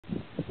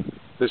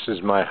This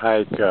is my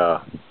hike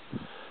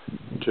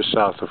just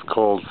south of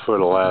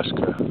Coldfoot,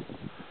 Alaska.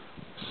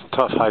 It's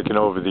tough hiking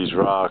over these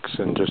rocks,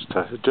 and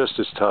just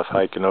as tough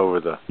hiking over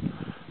the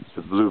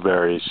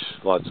blueberries.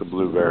 Lots of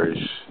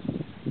blueberries.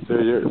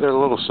 They're a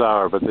little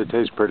sour, but they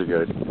taste pretty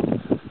good.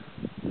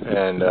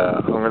 And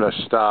I'm going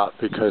to stop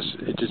because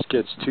it just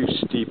gets too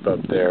steep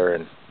up there,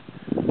 and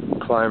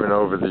climbing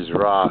over these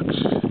rocks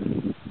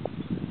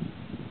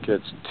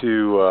gets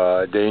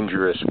too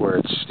dangerous where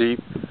it's steep.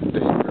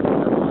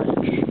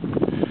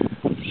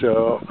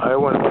 So I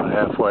went about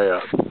halfway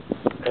up,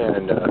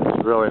 and it's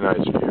a really nice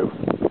view.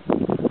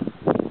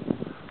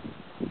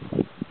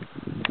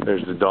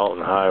 There's the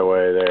Dalton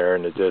Highway there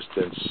in the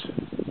distance,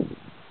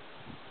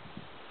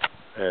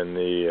 and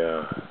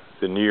the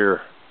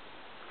near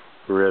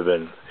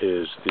ribbon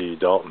is the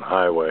Dalton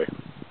Highway,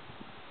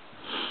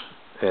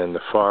 and the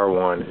far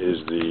one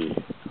is the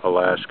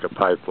Alaska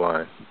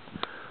pipeline,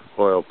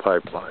 oil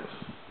pipeline.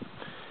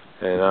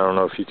 And I don't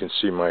know if you can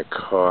see my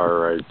car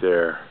right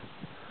there,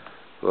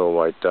 little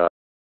white dot.